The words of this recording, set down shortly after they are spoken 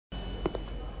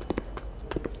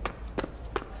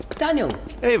Daniel.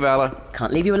 Hey, Vala.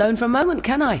 Can't leave you alone for a moment,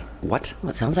 can I? What?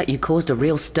 Well, it sounds like you caused a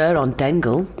real stir on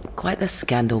Dengle. Quite the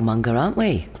scandal monger, aren't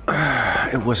we?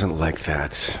 It wasn't like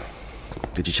that.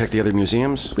 Did you check the other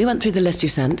museums? We went through the list you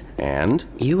sent. And?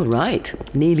 You were right.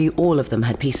 Nearly all of them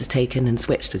had pieces taken and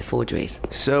switched with forgeries.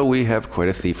 So we have quite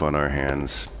a thief on our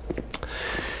hands.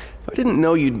 If I didn't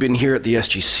know you'd been here at the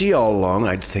SGC all along,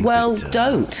 I'd think Well, that,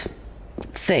 don't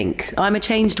think. I'm a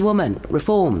changed woman,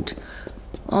 reformed.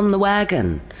 On the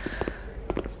wagon.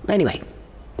 Anyway,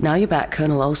 now you're back,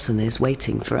 Colonel Olsen is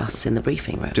waiting for us in the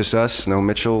briefing room. Just us? No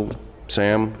Mitchell?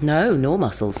 Sam? No, nor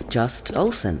Muscles, just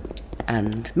Olsen.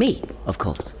 And me, of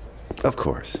course. Of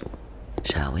course.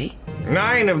 Shall we?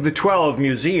 9 of the 12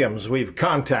 museums we've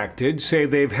contacted say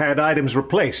they've had items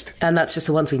replaced. And that's just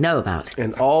the ones we know about.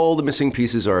 And all the missing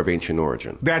pieces are of ancient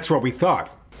origin. That's what we thought.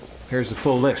 Here's the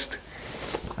full list.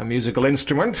 A musical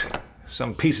instrument,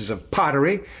 some pieces of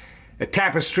pottery, a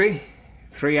tapestry,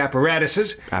 3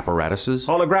 apparatuses. Apparatuses?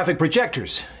 Holographic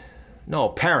projectors. No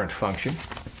apparent function.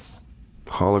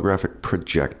 Holographic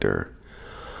projector.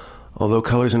 Although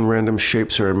colors and random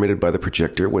shapes are emitted by the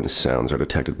projector when sounds are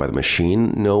detected by the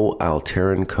machine, no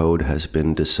Alteran code has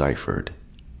been deciphered.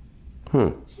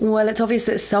 Well, it's obvious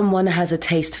that someone has a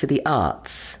taste for the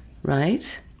arts,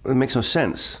 right? It makes no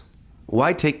sense.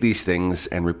 Why take these things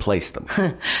and replace them?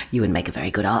 You would make a very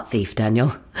good art thief,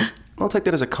 Daniel. I'll take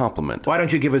that as a compliment. Why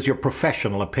don't you give us your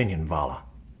professional opinion, Vala?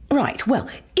 Right, well,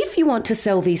 if you want to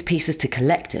sell these pieces to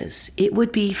collectors, it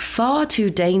would be far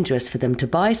too dangerous for them to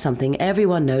buy something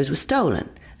everyone knows was stolen.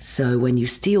 So when you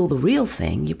steal the real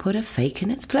thing, you put a fake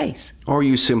in its place. Or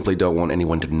you simply don't want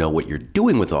anyone to know what you're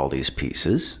doing with all these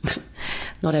pieces.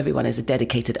 Not everyone is a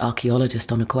dedicated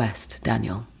archaeologist on a quest,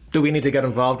 Daniel. Do we need to get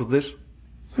involved with this?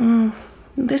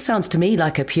 This sounds to me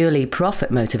like a purely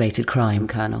profit-motivated crime,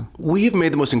 Colonel. We have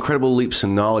made the most incredible leaps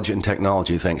in knowledge and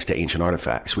technology thanks to ancient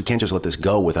artifacts. We can't just let this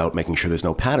go without making sure there's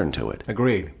no pattern to it.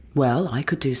 Agreed. Well, I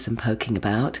could do some poking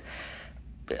about.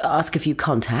 Ask a few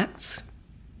contacts.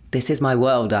 This is my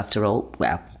world, after all.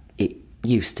 Well, it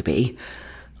used to be.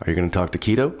 Are you going to talk to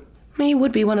Keto? He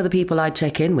would be one of the people I'd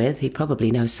check in with. He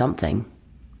probably knows something.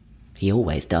 He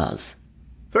always does.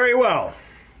 Very well.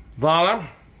 Vala,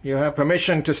 you have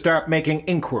permission to start making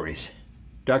inquiries.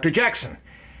 Dr. Jackson,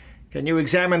 can you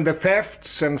examine the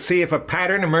thefts and see if a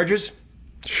pattern emerges?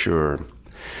 Sure.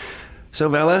 So,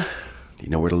 Vala, do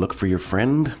you know where to look for your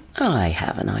friend? I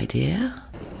have an idea.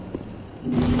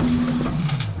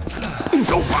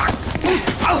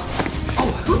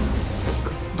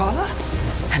 Vala?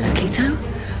 Hello, Keto.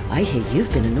 I hear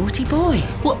you've been a naughty boy.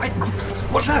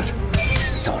 What's that?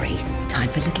 Sorry. Time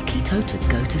for little Keto to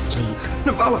go to sleep.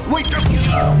 No, Vala, wait!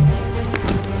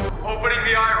 Opening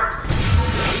the iris.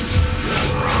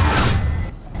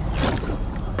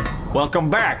 Welcome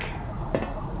back.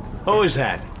 Who is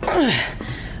that? Can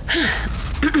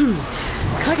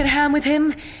I get a hand with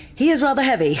him? He is rather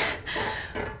heavy.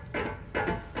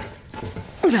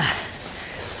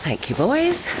 Thank you,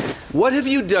 boys. What have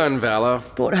you done, Vala?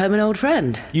 Brought home an old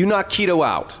friend. You knocked Keto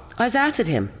out. I zatted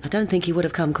him. I don't think he would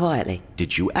have come quietly.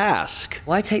 Did you ask?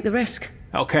 Why take the risk?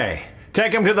 Okay.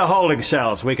 Take him to the holding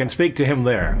cells. We can speak to him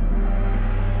there.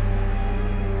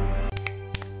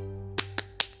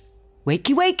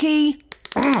 Wakey, wakey.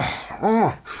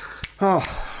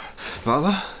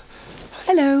 Vala?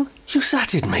 Hello. You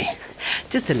zatted me.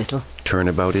 Just a little.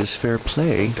 Turnabout is fair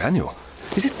play. Daniel,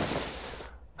 is it...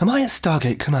 Am I at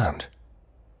StarGate Command?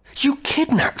 You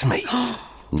kidnapped me!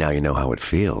 Now you know how it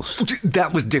feels.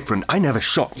 That was different. I never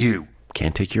shot you.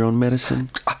 Can't take your own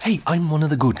medicine? Hey, I'm one of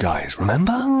the good guys,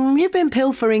 remember? You've been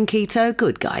pilfering, Keto.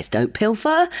 Good guys don't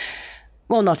pilfer.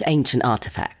 Well, not ancient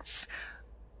artifacts.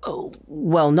 Oh,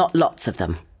 well, not lots of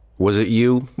them. Was it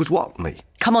you? Was what, me?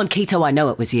 Come on, Keto, I know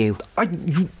it was you.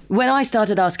 When I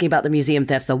started asking about the museum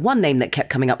thefts, the one name that kept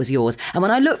coming up was yours. And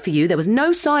when I looked for you, there was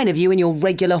no sign of you in your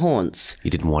regular haunts. You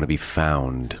didn't want to be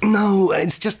found. No,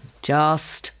 it's just...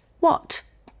 Just what?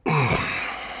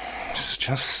 It's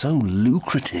just so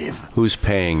lucrative. Who's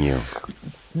paying you?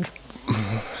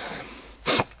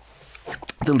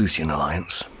 The Lucian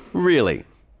Alliance. Really?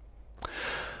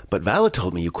 But Vala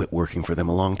told me you quit working for them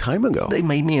a long time ago. They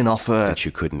made me an offer... That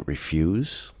you couldn't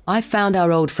refuse? I found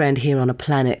our old friend here on a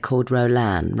planet called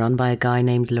Rolan, run by a guy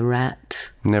named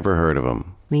Lerat. Never heard of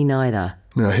him. Me neither.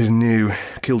 No, he's new.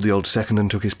 Killed the old second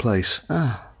and took his place.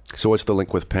 Oh. So what's the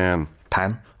link with Pan?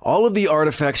 Pan? All of the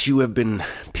artifacts you have been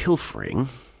pilfering,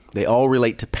 they all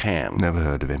relate to Pan. Never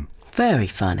heard of him. Very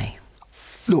funny.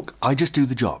 Look, I just do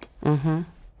the job. Mm-hmm.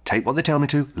 Take what they tell me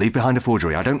to, leave behind a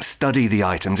forgery. I don't study the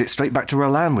items, it's straight back to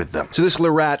Rolan with them. So this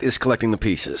Lerat is collecting the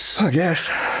pieces? I guess.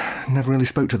 Never really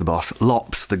spoke to the boss.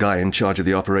 Lops, the guy in charge of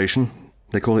the operation.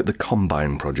 They call it the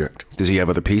Combine Project. Does he have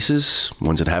other pieces?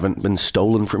 Ones that haven't been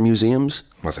stolen from museums?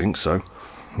 I think so.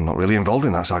 I'm not really involved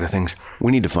in that side of things.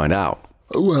 We need to find out.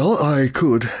 Well, I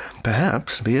could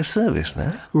perhaps be of service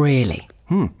there. Really?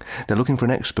 They're looking for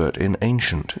an expert in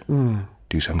ancient.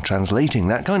 Do some translating,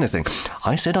 that kind of thing.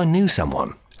 I said I knew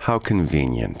someone. How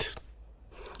convenient.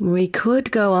 We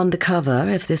could go undercover.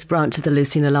 If this branch of the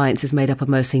Lucian Alliance is made up of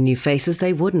mostly new faces,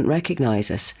 they wouldn't recognise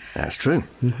us. That's true.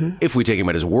 If we take him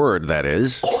at his word, that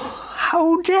is.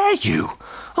 How dare you?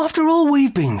 After all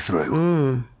we've been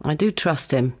through. I do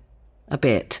trust him. A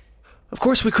bit. Of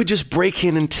course, we could just break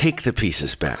in and take the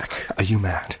pieces back. Are you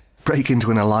mad? Break into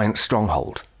an Alliance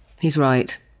stronghold? He's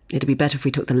right. It'd be better if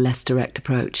we took the less direct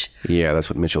approach. Yeah, that's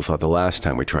what Mitchell thought the last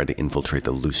time we tried to infiltrate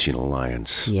the Lucian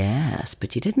Alliance. Yes,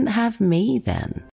 but you didn't have me then.